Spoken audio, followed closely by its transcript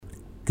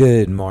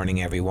Good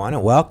morning, everyone,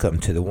 and welcome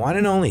to the one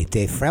and only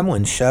Dave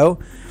Fremland Show.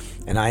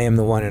 And I am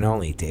the one and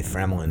only Dave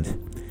Fremland,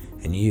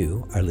 and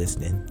you are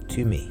listening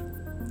to me.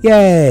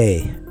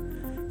 Yay!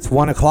 It's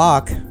 1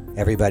 o'clock,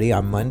 everybody,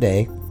 on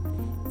Monday,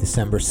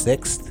 December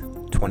 6th,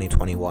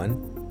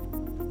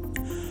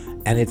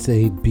 2021. And it's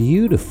a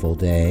beautiful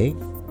day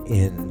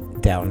in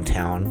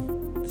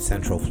downtown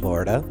Central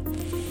Florida,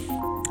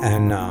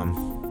 and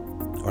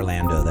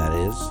Orlando, that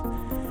is.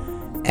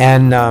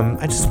 And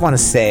I just want to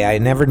say I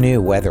never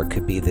knew weather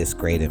could be this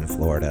great in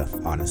Florida,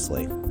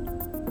 honestly.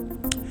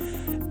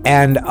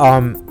 And,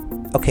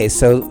 okay,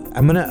 so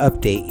I'm going to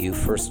update you,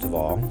 first of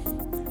all,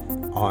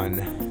 on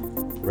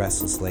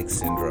restless leg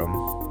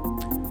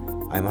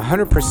syndrome. I'm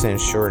 100%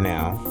 sure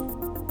now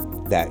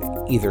that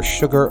either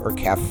sugar or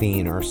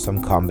caffeine or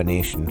some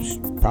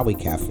combination, probably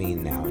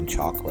caffeine now and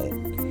chocolate,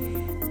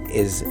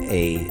 is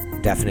a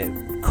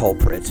definite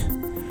culprit.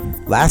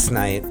 Last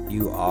night,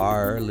 you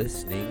are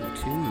listening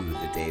to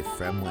the Dave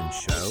Fremland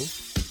Show.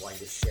 Wanted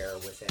to share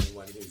with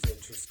anyone who's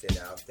interested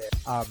out there.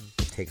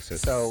 Takes a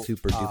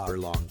super duper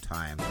long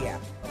time to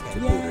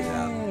boot it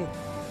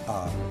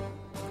up.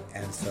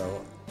 And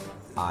so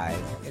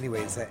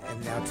anyways,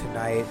 and now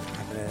tonight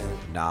I'm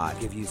gonna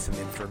give you some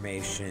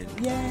information.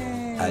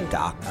 Yay! A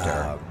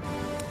doctor,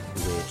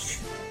 which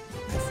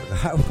I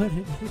forgot what it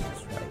is.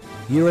 Right.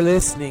 You are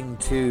listening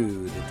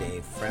to the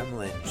Dave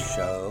Fremland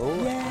Show.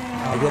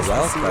 Yeah. I guess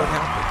we'll see what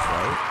happens,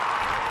 right?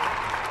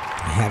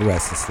 I had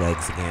restless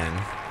legs again,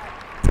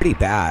 pretty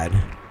bad,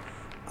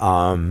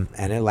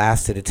 and it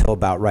lasted until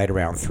about right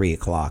around 3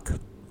 o'clock,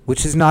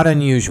 which is not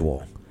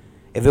unusual.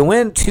 If it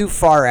went too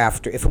far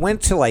after, if it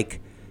went to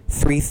like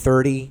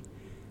 3:30,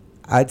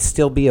 I'd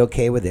still be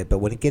okay with it. But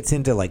when it gets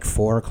into like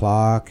 4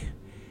 o'clock,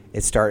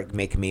 it started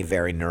making me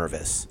very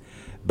nervous.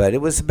 But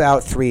it was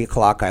about 3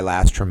 o'clock I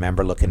last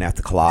remember looking at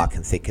the clock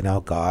and thinking,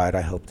 oh God,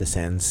 I hope this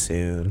ends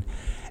soon.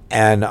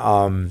 And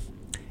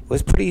it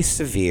was pretty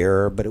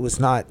severe, but it was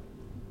not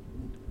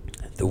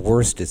the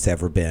worst it's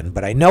ever been.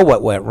 But I know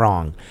what went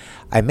wrong.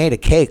 I made a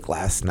cake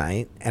last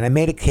night, and I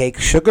made a cake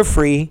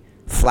sugar-free,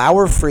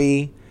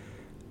 flour-free,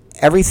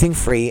 everything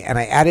free, and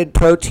I added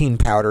protein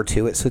powder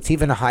to it, so it's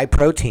even a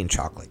high-protein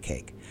chocolate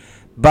cake.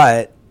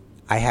 But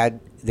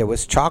there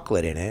was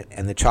chocolate in it,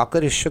 and the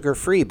chocolate is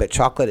sugar-free, but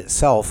chocolate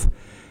itself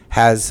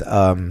has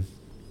a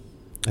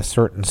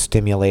certain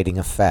stimulating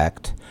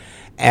effect.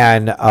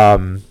 And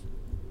on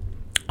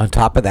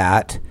top of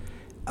that,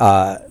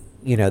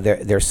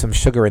 there's some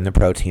sugar in the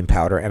protein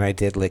powder, and I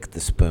did lick the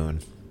spoon.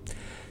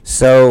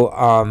 So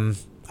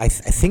I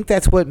think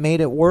that's what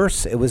made it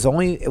worse. It was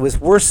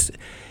worse.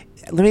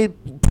 Let me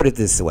put it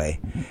this way.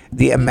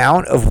 The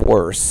amount of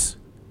worse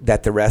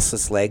that the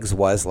restless legs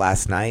was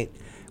last night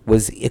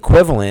was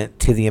equivalent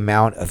to the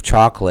amount of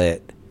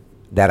chocolate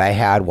that I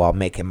had while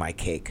making my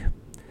cake.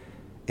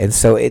 And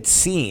so it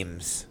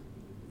seems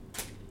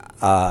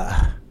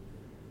that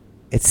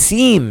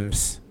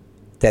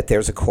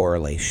there's a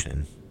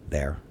correlation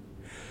there.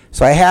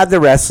 So I had the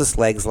restless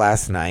legs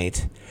last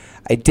night.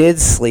 I did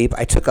sleep.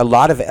 I took a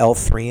lot of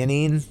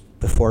L-theanine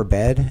before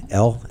bed.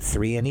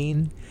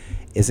 L-theanine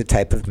is a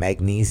type of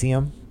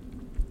magnesium.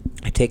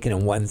 I take it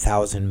in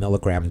 1,000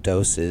 milligram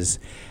doses.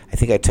 I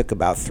think I took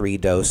about 3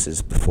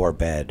 doses before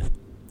bed.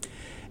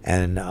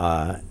 And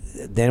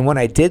then when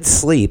I did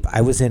sleep,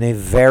 I was in a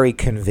very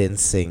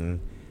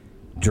convincing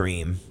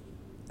dream.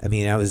 I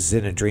mean, I was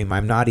in a dream.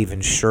 I'm not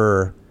even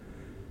sure.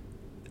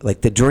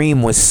 Like, the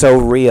dream was so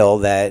real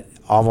that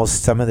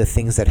almost some of the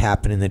things that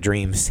happened in the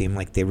dream seemed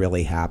like they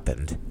really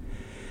happened.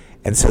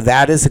 And so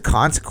that is a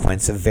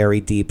consequence of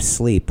very deep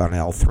sleep on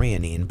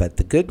L-theanine. But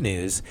the good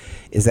news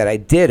is that I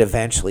did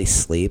eventually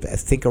sleep, I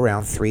think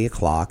around 3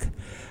 o'clock.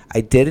 I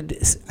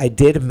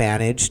did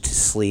manage to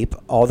sleep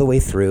all the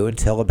way through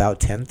until about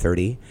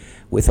 10:30,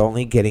 with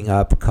only getting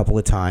up a couple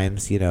of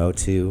times, to,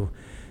 the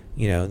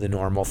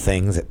normal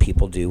things that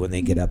people do when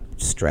they get up,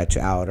 stretch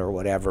out or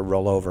whatever,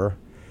 roll over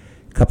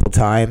a couple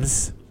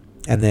times.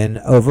 And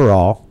then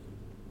overall,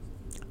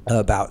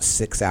 about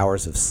 6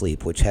 hours of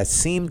sleep, which has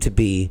seemed to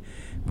be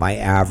my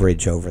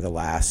average over the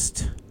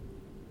last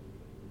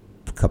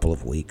couple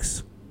of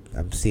weeks.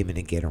 I'm seeming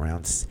to get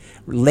around, of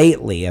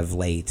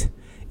late,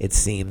 it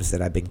seems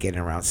that I've been getting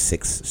around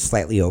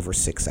slightly over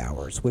 6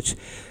 hours, which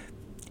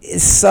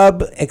is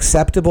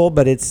sub-acceptable,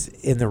 but it's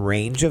in the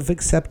range of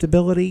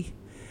acceptability.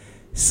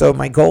 So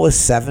my goal is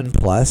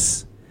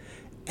 7+,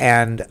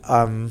 and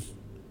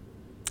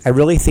I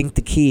really think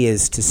the key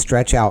is to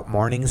stretch out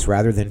mornings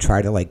rather than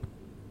try to,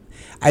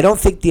 I don't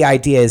think the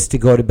idea is to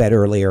go to bed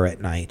earlier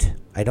at night.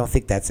 I don't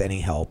think that's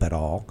any help at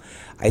all.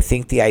 I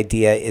think the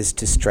idea is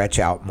to stretch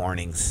out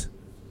mornings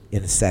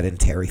in a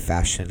sedentary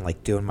fashion,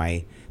 like doing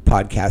my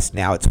podcast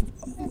now.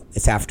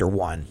 It's after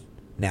 1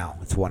 now.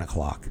 It's 1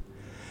 o'clock.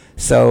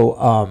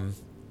 So,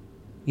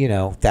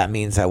 that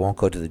means I won't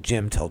go to the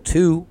gym till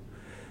 2,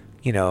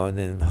 and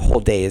then the whole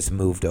day is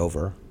moved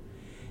over.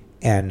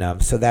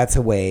 And so that's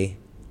a way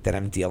that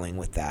I'm dealing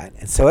with that.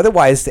 And so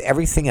otherwise,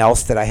 everything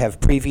else that I have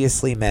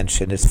previously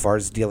mentioned as far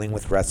as dealing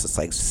with restless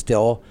legs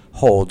still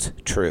holds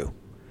true.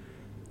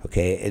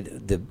 Okay,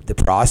 the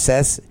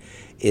process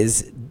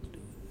is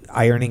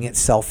ironing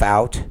itself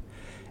out.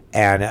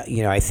 And,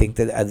 I think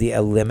that the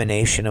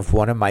elimination of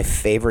one of my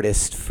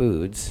favoriteest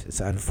foods, it's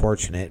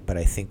unfortunate, but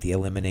I think the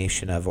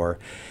elimination of, or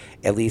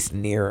at least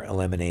near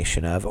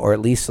elimination of, or at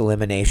least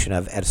elimination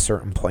of at a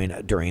certain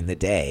point during the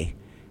day,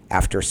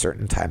 after a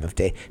certain time of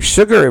day.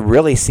 Sugar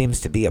really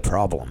seems to be a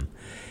problem.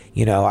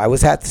 I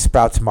was at the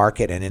Sprouts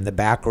Market, and in the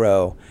back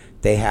row,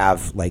 they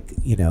have,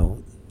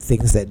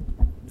 things that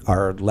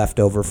are left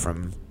over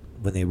from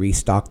when they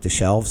restock the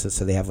shelves. And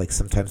so they have,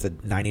 sometimes a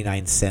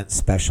 99-cent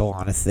special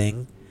on a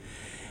thing.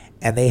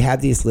 And they had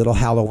these little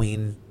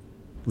Halloween,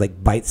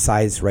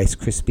 bite-sized Rice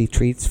Krispie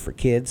treats for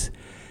kids.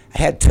 I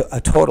had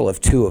a total of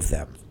 2 of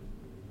them.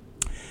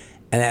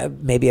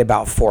 And maybe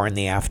about 4 in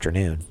the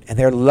afternoon. And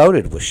they're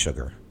loaded with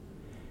sugar.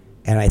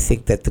 And I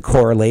think that the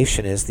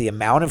correlation is the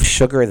amount of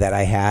sugar that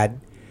I had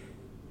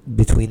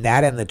between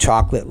that and the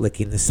chocolate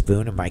licking the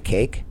spoon of my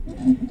cake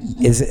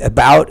is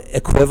about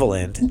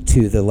equivalent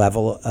to the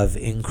level of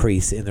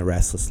increase in the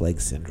restless leg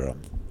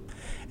syndrome.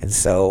 And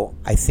so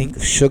I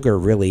think sugar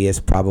really is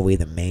probably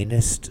the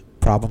mainest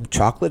problem.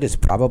 Chocolate is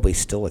probably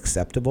still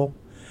acceptable,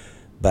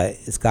 but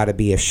it's got to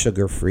be a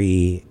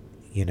sugar-free,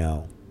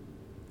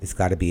 it's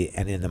got to be,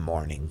 and in the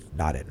morning,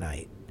 not at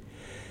night.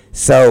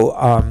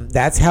 So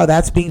that's how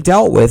that's being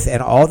dealt with.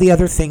 And all the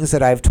other things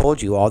that I've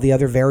told you, all the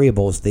other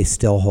variables, they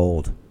still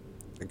hold.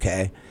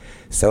 Okay?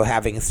 So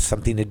having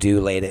something to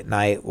do late at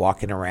night,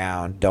 walking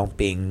around, don't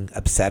being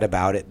upset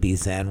about it, be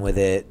zen with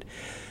it.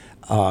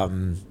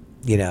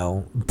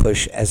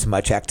 Push as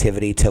much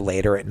activity to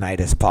later at night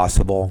as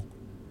possible.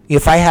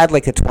 If I had a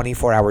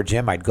 24-hour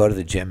gym, I'd go to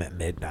the gym at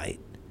midnight.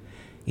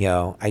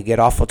 I get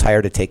awful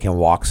tired of taking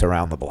walks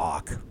around the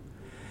block.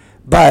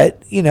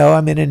 But,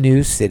 I'm in a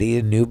new city,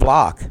 a new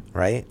block,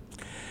 right?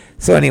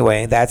 So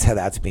anyway, that's how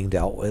that's being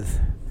dealt with.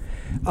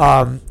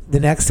 The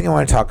next thing I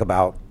want to talk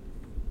about,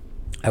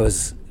 I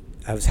was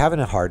having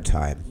a hard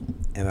time,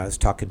 and I was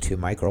talking to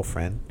my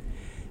girlfriend.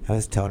 I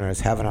was telling her I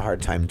was having a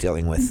hard time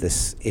dealing with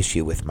this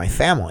issue with my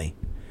family,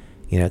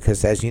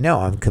 because as you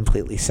know, I'm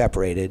completely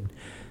separated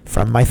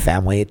from my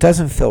family. It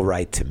doesn't feel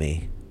right to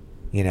me.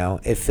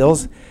 It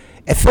feels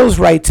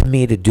right to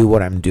me to do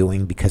what I'm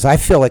doing because I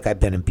feel like I've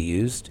been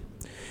abused,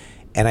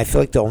 and I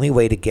feel like the only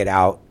way to get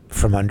out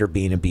from under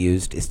being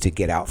abused is to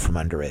get out from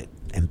under it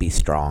and be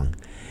strong.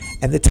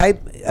 And the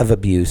type of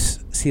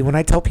abuse, see, when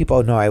I tell people,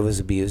 oh, no, I was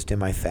abused in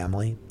my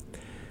family,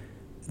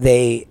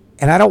 and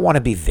I don't want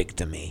to be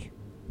victim-y.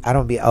 I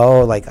don't be,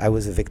 I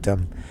was a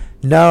victim.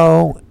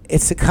 No,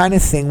 it's the kind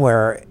of thing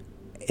where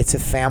it's a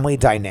family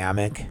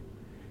dynamic.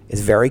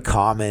 It's very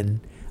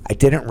common. I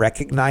didn't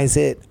recognize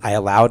it. I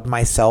allowed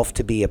myself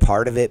to be a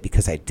part of it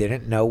because I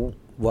didn't know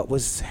what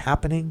was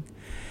happening.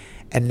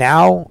 And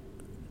now,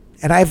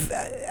 and I've,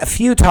 a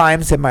few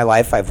times in my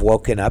life, I've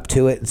woken up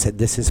to it and said,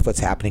 this is what's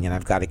happening and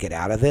I've got to get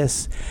out of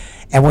this.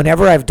 And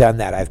whenever I've done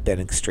that, I've been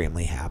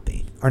extremely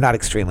happy. Or not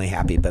extremely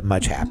happy, but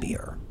much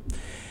happier.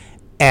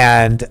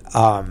 And,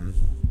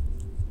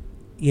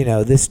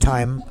 this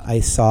time I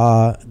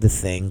saw the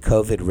thing.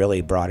 COVID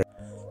really brought it.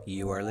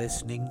 You are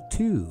listening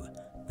to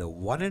the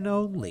one and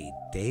only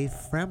Dave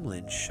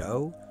Fremland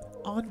Show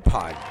on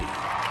Podbean.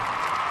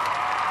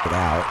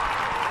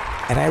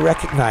 And I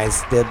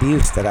recognized the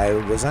abuse that I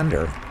was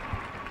under.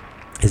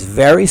 It's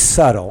very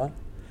subtle,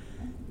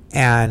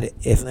 and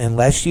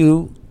unless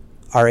you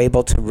are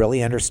able to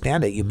really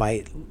understand it,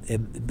 it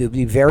would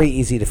be very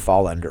easy to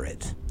fall under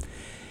it.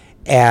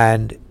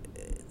 And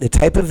the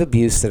type of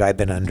abuse that I've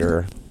been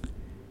under,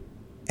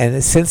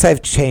 and since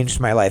I've changed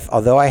my life,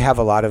 although I have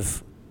a lot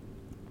of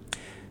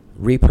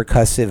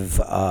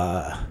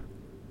repercussive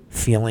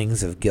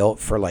feelings of guilt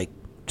for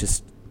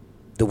just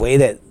the way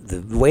that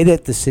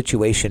the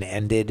situation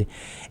ended,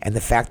 and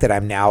the fact that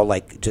I'm now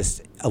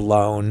just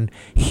alone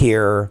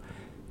here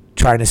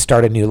trying to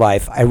start a new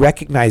life, I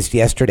recognized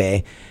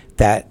yesterday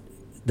that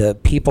the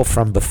people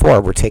from before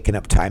were taking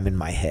up time in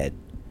my head.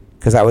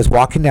 Because I was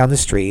walking down the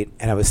street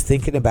and I was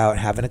thinking about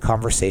having a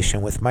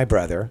conversation with my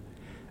brother,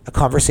 a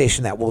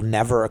conversation that will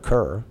never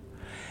occur.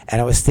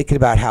 And I was thinking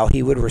about how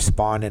he would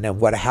respond, and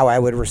then how I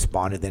would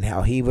respond, and then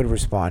how he would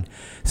respond.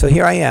 So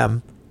here I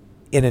am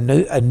in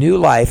a new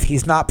life.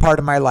 He's not part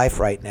of my life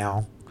right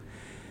now.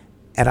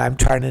 And I'm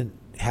trying to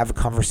have a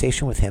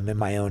conversation with him in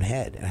my own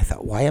head. And I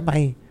thought, why am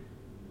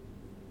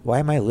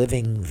I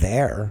living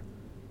there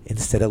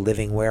instead of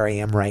living where I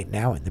am right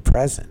now in the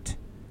present?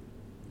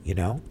 It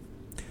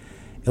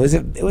was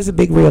a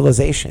big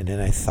realization,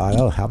 and I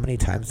thought, how many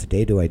times a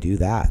day do I do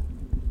that?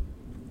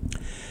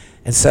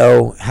 And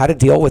so how to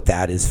deal with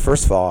that is,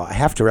 first of all, I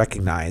have to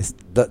recognize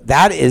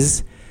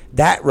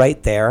that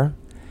right there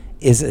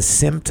is a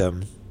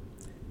symptom.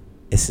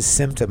 It's a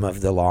symptom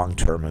of the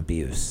long-term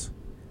abuse.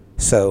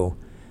 So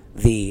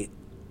the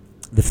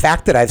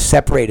fact that I've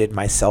separated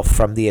myself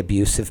from the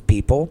abusive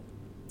people,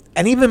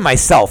 and even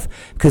myself,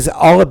 because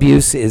all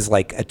abuse is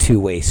like a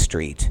two-way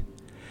street.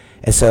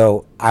 And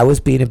so I was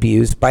being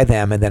abused by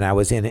them, and then I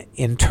was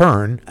in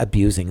turn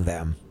abusing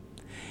them.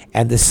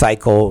 And the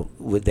cycle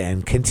would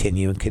then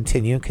continue and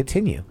continue and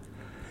continue.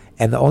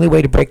 And the only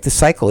way to break the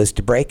cycle is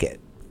to break it.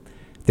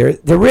 There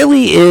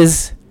really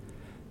is,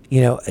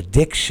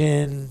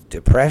 addiction,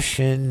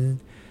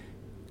 depression,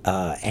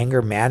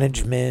 anger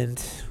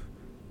management,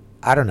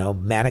 I don't know,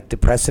 manic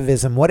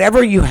depressivism,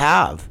 whatever you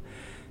have.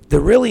 The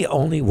really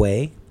only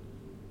way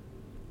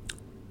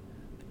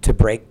to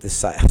break the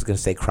cycle, I was going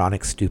to say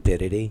chronic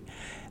stupidity,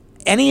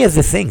 any of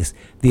the things,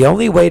 the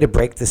only way to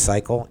break the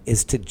cycle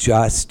is to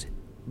just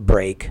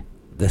break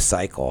the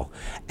cycle.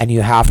 And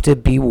you have to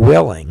be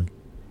willing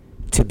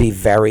to be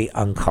very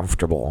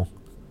uncomfortable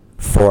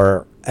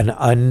for an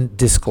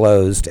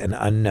undisclosed and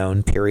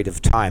unknown period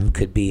of time,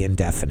 could be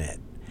indefinite.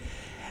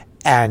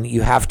 And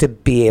you have to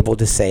be able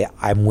to say,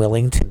 I'm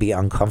willing to be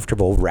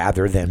uncomfortable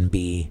rather than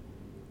be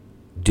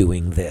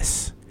doing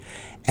this.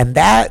 And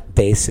that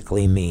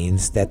basically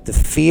means that the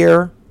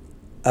fear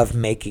of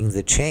making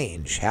the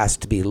change has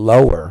to be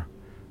lower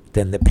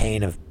than the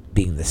pain of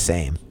being the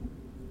same.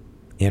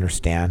 You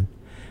understand?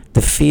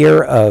 The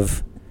fear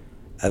of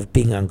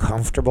being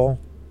uncomfortable,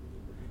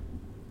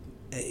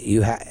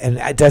 and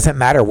it doesn't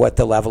matter what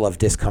the level of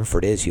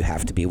discomfort is, you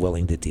have to be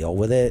willing to deal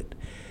with it.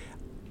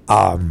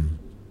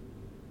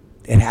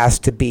 It has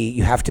to be,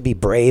 you have to be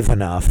brave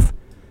enough.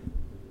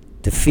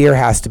 The fear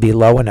has to be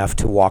low enough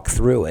to walk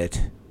through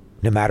it,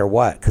 no matter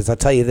what. Because I'll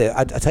tell you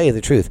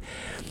the truth,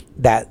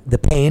 that the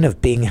pain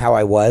of being how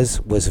I was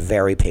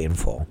very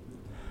painful.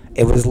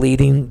 It was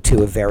leading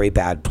to a very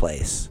bad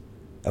place.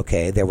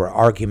 Okay, there were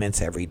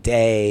arguments every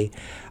day.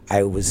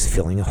 I was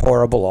feeling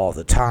horrible all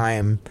the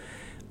time.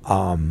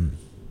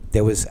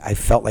 I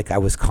felt like I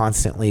was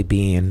constantly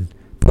being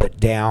put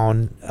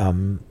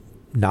down,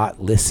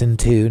 not listened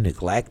to,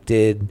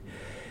 neglected,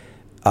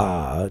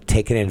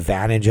 taken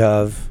advantage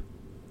of,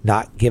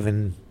 not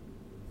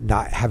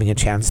having a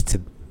chance to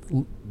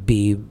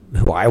be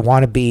who I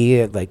want to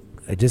be. Like,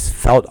 I just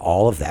felt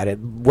all of that.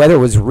 Whether it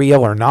was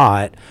real or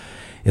not,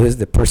 it was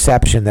the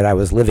perception that I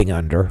was living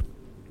under.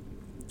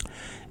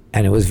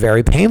 And it was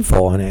very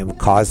painful, and it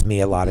caused me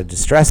a lot of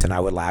distress, and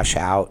I would lash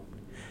out,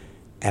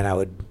 and I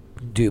would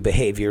do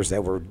behaviors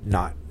that were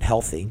not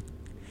healthy.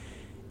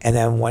 And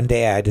then one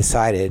day I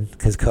decided,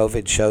 because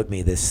COVID showed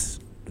me this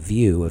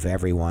view of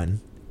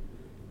everyone,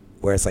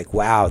 where it's like,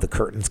 wow, the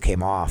curtains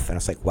came off, and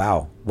it's like,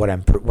 wow, what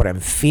I'm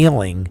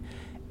feeling,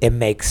 it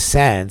makes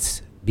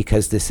sense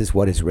because this is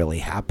what is really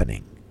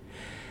happening.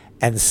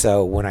 And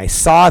so when I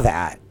saw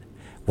that,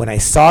 when I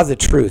saw the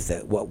truth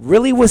that what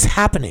really was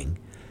happening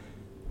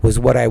was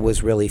what I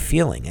was really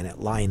feeling, and it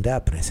lined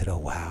up, and I said, oh,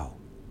 wow.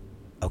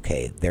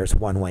 Okay, there's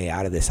one way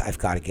out of this. I've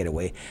got to get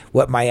away.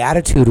 What my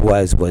attitude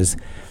was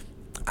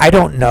I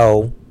don't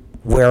know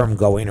where I'm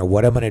going or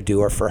what I'm going to do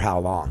or for how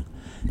long.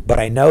 But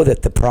I know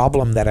that the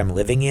problem that I'm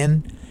living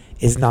in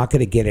is not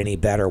going to get any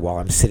better while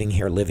I'm sitting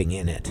here living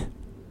in it.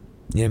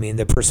 You know what I mean?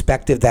 The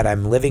perspective that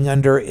I'm living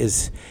under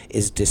is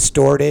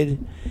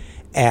distorted.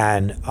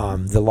 And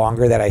the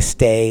longer that I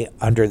stay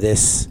under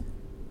this,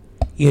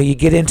 you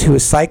get into a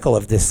cycle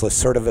of this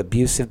sort of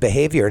abusive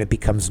behavior, and it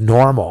becomes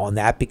normal, and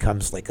that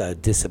becomes like a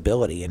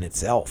disability in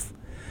itself.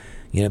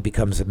 It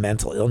becomes a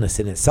mental illness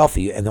in itself.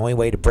 And the only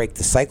way to break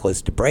the cycle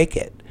is to break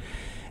it.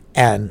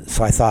 And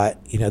so I thought,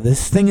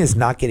 this thing is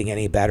not getting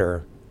any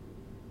better,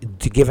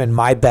 given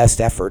my best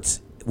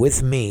efforts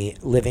with me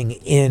living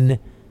in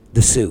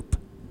the soup.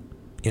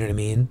 You know what I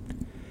mean?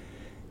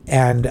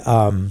 And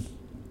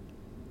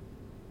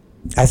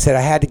I said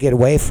I had to get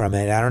away from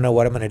it. I don't know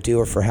what I'm going to do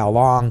or for how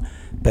long,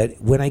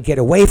 but when I get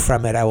away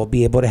from it, I will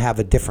be able to have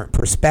a different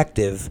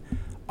perspective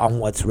on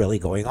what's really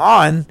going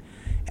on,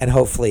 and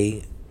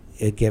hopefully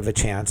it give a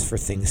chance for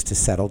things to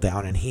settle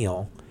down and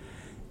heal.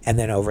 And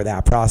then over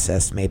that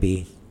process,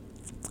 maybe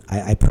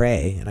I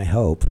pray and I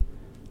hope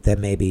that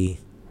maybe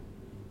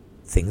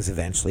things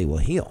eventually will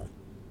heal.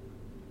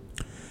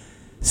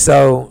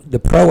 So the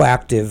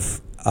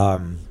proactive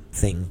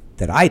thing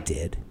that I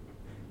did,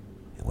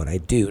 and what I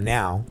do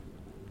now,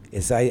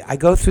 is I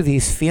go through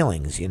these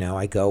feelings.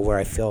 I go where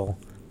I feel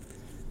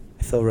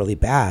really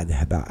bad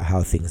about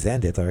how things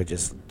ended, or I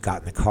just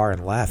got in the car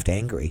and left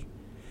angry.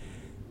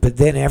 But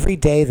then every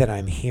day that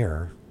I'm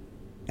here,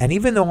 and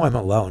even though I'm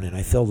alone and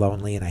I feel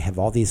lonely and I have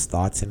all these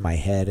thoughts in my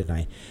head, and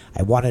I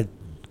want to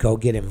go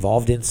get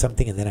involved in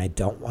something, and then I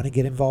don't want to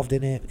get involved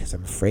in it because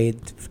I'm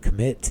afraid to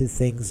commit to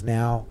things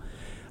now,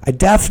 I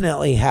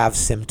definitely have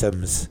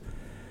symptoms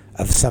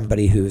of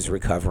somebody who's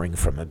recovering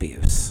from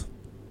abuse.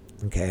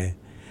 Okay?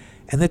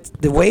 And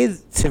the way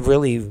to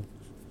really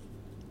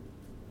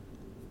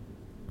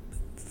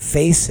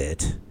face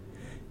it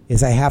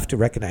is I have to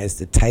recognize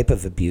the type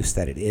of abuse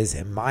that it is.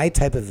 And my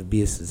type of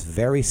abuse is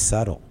very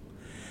subtle.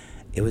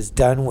 It was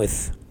done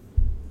with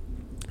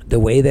the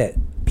way that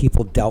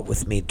people dealt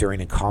with me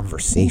during a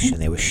conversation.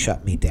 They would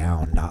shut me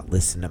down, not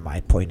listen to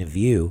my point of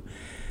view.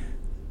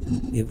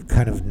 It would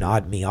kind of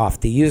nod me off.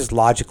 They used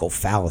logical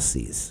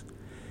fallacies,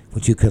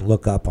 which you can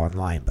look up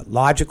online. But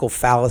logical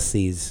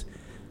fallacies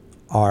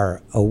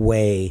are a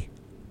way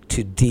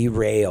to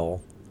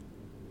derail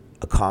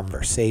a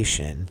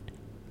conversation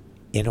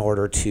in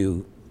order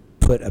to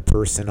put a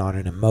person on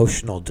an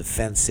emotional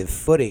defensive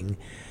footing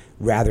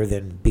rather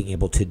than being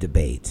able to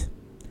debate.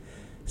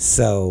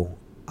 So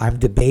I'm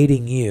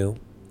debating you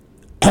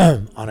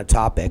on a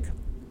topic.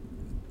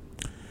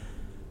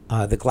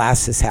 The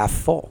glass is half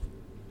full.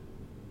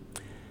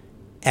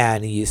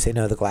 And you say,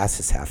 no, the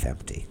glass is half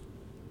empty.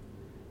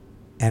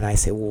 And I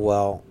say,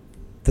 well,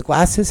 the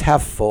glass is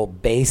half full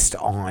based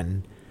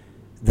on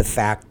the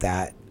fact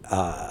that,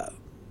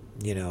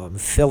 I'm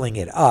filling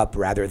it up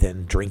rather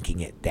than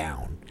drinking it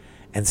down.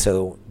 And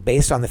so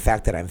based on the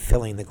fact that I'm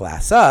filling the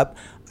glass up,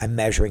 I'm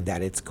measuring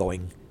that it's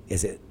going,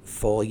 is it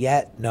full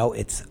yet? No,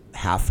 it's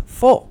half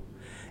full.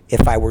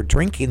 If I were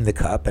drinking the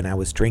cup and I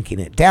was drinking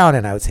it down,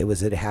 and I would say,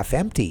 was it half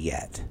empty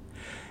yet?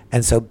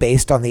 And so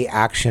based on the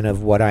action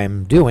of what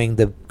I'm doing,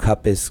 the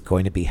cup is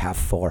going to be half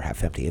full or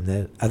half empty. And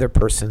the other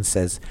person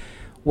says,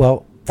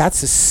 well,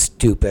 that's a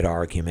stupid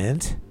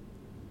argument.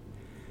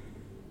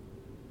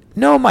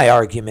 No, my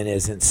argument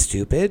isn't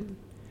stupid.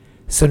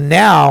 So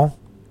now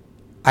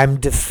I'm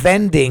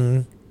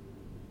defending,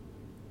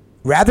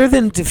 rather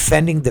than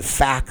defending the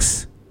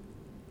facts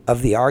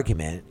of the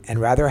argument,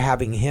 and rather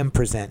having him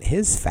present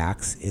his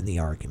facts in the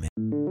argument.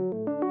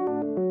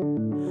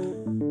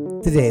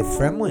 The Dave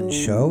Fremland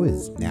Show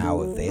is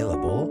now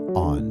available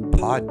on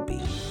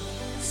Podbean,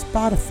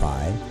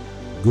 Spotify,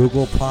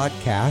 Google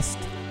Podcast,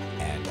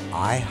 and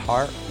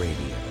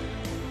iHeartRadio.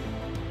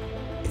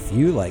 If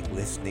you like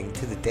listening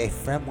to The Dave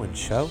Fremland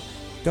Show,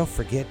 don't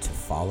forget to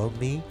follow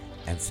me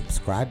and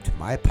subscribe to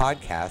my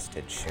podcast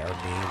and share me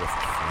with a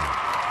friend.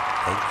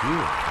 Thank you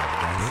and have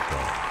a nice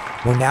day.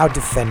 We're now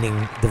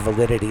defending the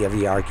validity of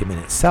the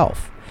argument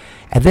itself.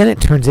 And then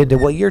it turns into,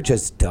 well, you're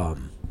just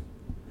dumb.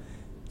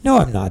 No,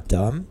 I'm not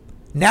dumb.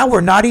 Now we're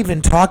not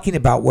even talking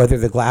about whether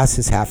the glass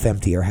is half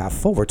empty or half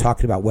full. We're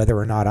talking about whether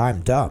or not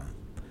I'm dumb.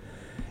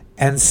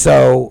 And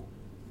so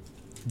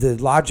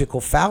the logical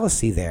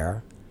fallacy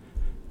there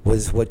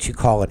was what you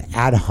call an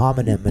ad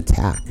hominem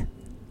attack.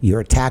 You're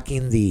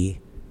attacking the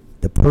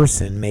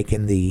person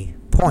making the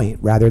point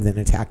rather than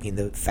attacking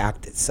the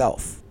fact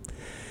itself.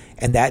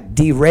 And that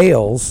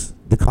derails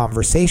the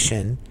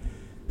conversation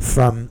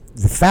from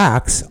the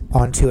facts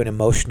onto an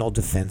emotional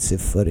defensive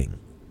footing.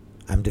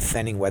 I'm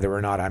defending whether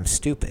or not I'm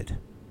stupid.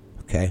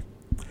 Okay?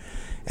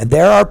 And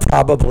there are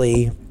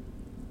probably,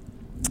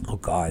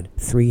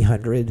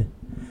 300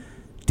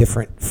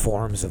 different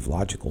forms of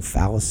logical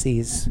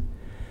fallacies.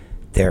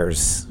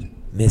 There's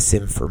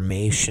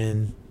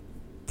misinformation.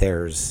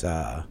 There's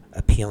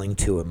appealing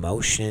to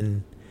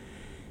emotion.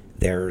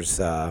 There's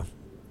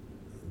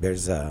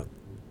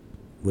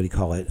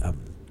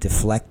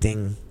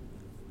deflecting,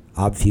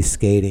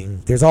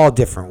 obfuscating. There's all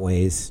different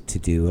ways to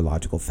do a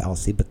logical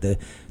fallacy, but the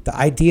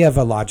idea of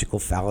a logical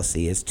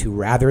fallacy is to,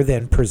 rather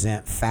than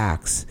present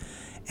facts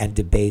and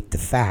debate the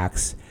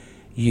facts,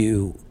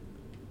 you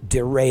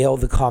derail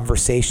the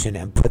conversation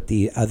and put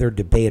the other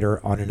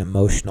debater on an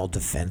emotional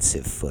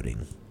defensive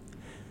footing.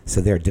 So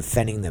they're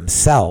defending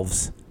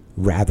themselves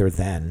rather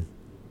than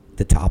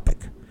the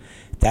topic.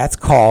 That's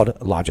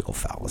called logical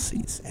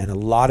fallacies. And a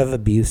lot of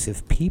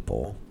abusive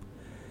people,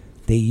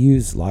 they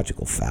use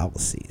logical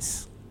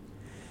fallacies.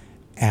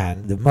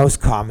 And the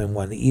most common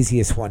one, the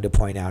easiest one to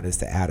point out, is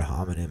the ad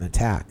hominem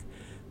attack.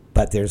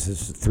 But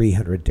there's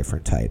 300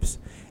 different types.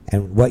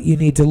 And what you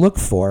need to look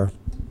for,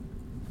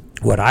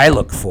 what I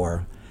look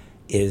for,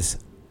 is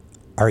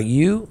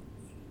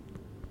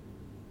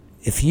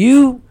if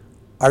you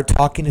are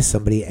talking to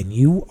somebody and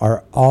you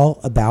are all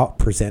about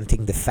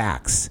presenting the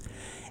facts,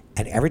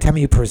 and every time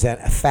you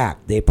present a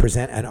fact, they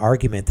present an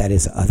argument that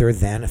is other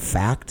than a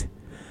fact,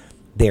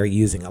 they're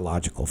using a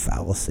logical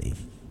fallacy.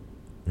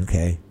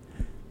 Okay?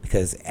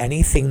 Because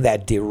anything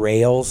that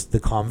derails the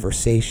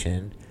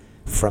conversation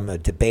from a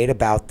debate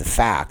about the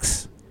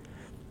facts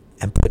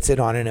and puts it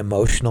on an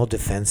emotional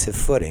defensive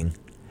footing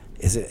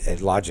is a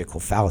logical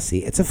fallacy.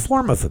 It's a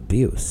form of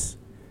abuse.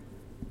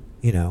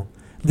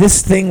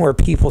 This thing where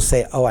people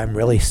say, oh,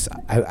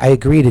 I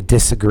agree to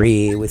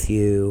disagree with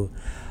you,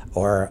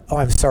 or, oh,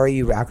 I'm sorry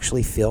you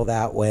actually feel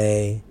that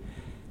way.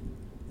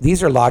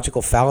 These are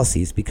logical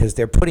fallacies because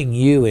they're putting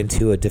you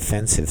into a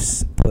defensive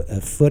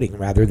footing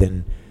rather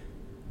than,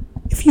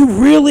 if you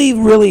really,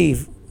 really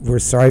were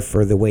sorry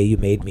for the way you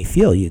made me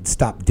feel, you'd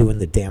stop doing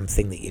the damn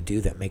thing that you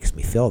do that makes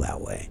me feel that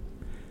way.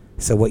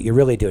 So what you're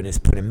really doing is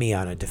putting me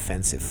on a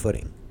defensive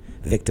footing,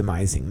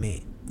 victimizing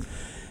me.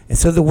 And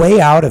so the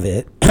way out of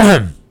it,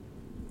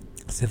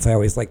 since I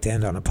always like to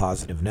end on a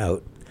positive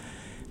note,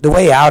 the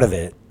way out of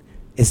it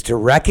is to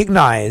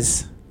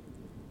recognize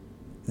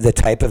the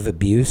type of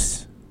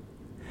abuse.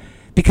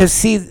 Because,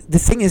 see, the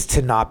thing is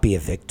to not be a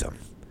victim.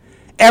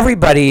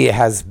 Everybody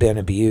has been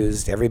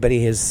abused.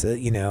 Everybody is,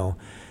 either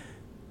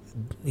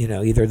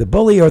the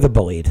bully or the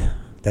bullied.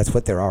 That's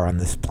what there are on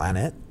this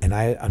planet. And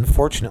I,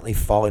 unfortunately,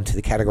 fall into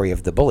the category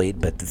of the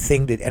bullied. But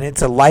and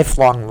it's a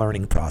lifelong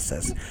learning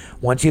process.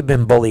 Once you've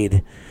been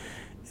bullied,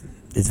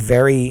 it's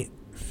very,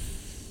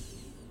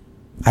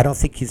 I don't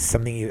think it's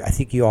something I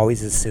think you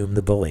always assume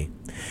the bully.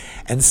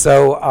 And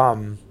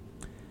so,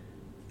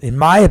 in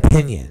my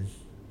opinion,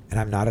 and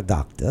I'm not a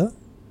doctor,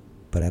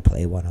 but I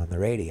play one on the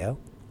radio,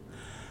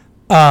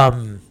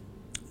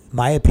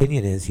 my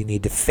opinion is you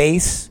need to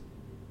face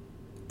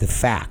the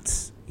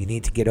facts. You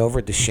need to get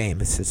over the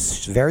shame.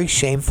 It's very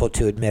shameful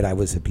to admit I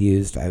was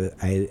abused.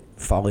 I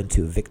fall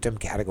into a victim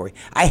category.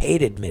 I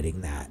hate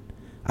admitting that.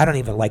 I don't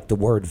even like the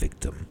word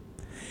victim.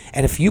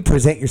 And if you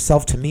present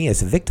yourself to me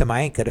as a victim,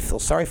 I ain't going to feel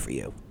sorry for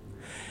you.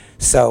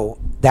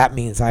 So that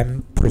means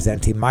I'm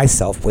presenting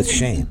myself with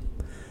shame.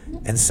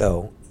 And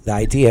so the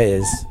idea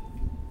is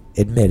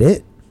admit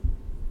it.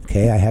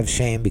 Okay, I have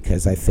shame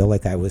because I feel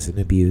like I was an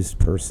abused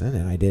person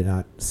and I did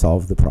not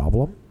solve the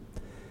problem.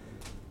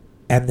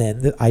 And then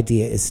the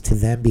idea is to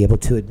then be able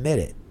to admit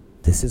it.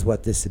 This is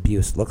what this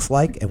abuse looks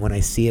like. And when I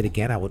see it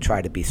again, I will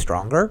try to be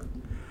stronger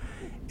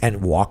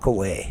and walk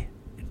away.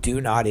 Do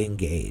not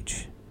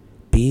engage.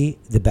 Be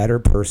the better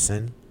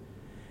person.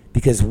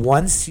 Because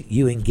once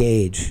you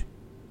engage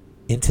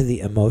into the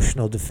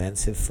emotional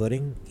defensive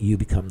footing, you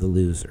become the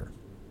loser.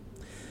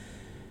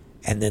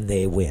 And then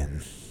they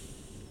win.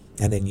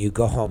 And then you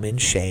go home in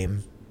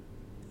shame.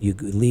 You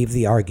leave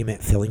the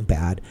argument feeling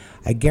bad.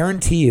 I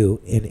guarantee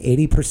you, in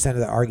 80% of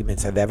the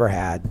arguments I've ever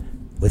had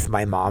with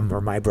my mom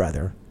or my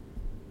brother,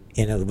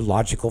 in a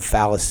logical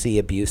fallacy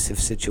abusive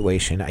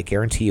situation, I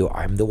guarantee you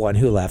I'm the one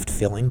who left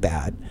feeling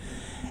bad,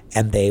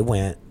 and they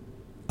went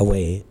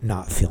away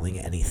not feeling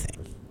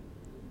anything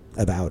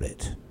about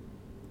it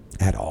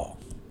at all.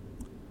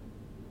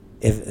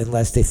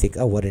 Unless they think,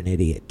 oh, what an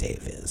idiot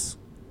Dave is.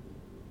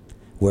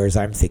 Whereas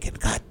I'm thinking,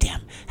 God damn,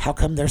 how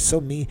come they're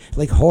so mean,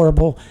 like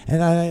horrible,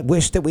 and I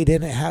wish that we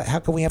didn't, how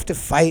come we have to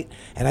fight?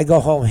 And I go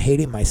home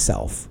hating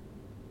myself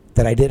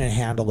that I didn't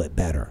handle it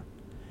better.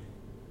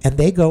 And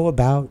they go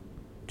about,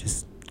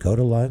 just go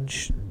to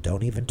lunch,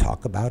 don't even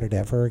talk about it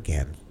ever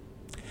again.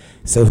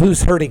 So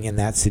who's hurting in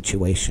that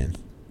situation?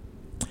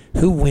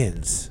 Who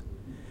wins?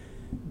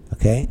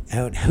 Okay,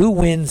 and who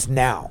wins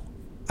now?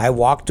 I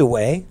walked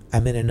away.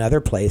 I'm in another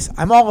place.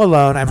 I'm all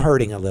alone. I'm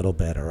hurting a little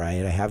bit, all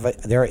right?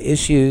 There are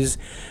issues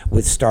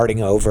with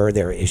starting over.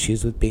 There are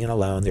issues with being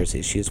alone. There's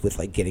issues with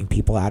like getting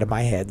people out of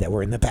my head that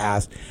were in the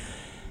past.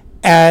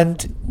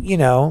 And, you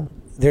know,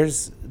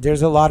 there's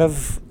a lot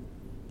of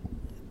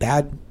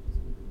bad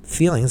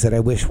feelings that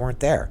I wish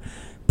weren't there.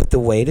 But the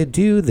way to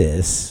do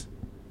this,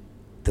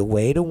 the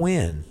way to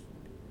win,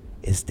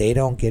 is they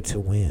don't get to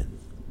win.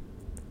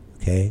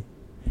 Okay?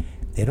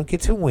 They don't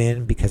get to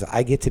win because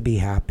I get to be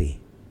happy.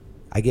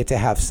 I get to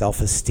have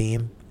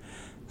self-esteem.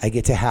 I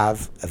get to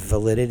have a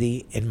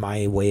validity in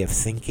my way of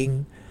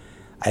thinking.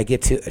 I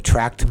get to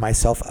attract to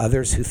myself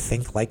others who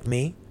think like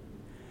me.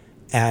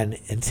 And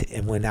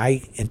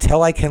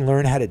until I can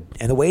learn how to,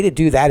 and the way to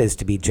do that is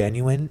to be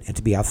genuine and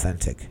to be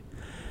authentic.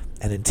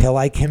 And until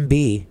I can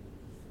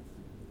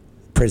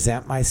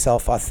present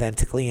myself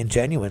authentically and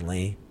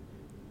genuinely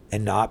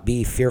and not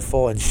be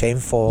fearful and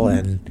shameful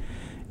and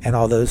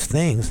all those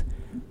things,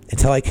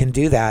 until I can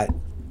do that,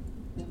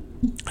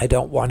 I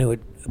don't want to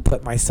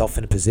put myself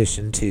in a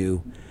position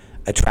to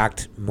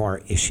attract more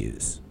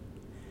issues.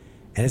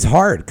 And it's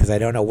hard because I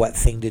don't know what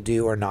thing to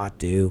do or not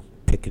do,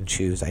 pick and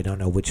choose. I don't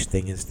know which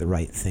thing is the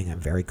right thing.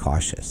 I'm very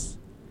cautious.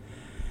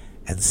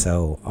 And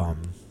so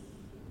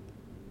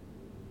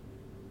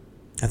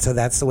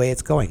that's the way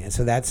it's going. And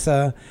so that's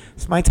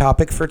my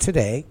topic for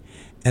today.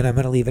 And I'm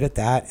going to leave it at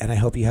that. And I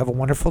hope you have a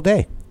wonderful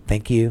day.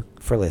 Thank you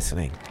for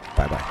listening.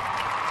 Bye-bye.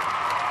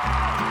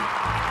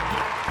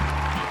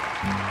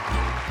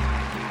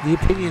 The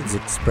opinions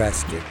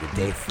expressed in the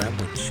Dave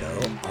Fremland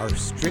Show are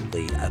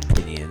strictly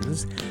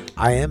opinions.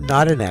 I am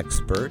not an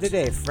expert. The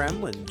Dave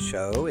Fremland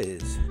Show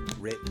is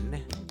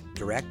written,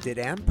 directed,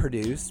 and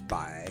produced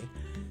by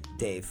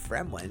Dave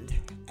Fremland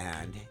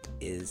and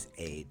is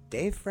a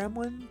Dave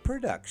Fremland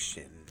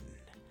production.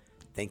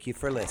 Thank you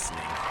for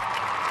listening.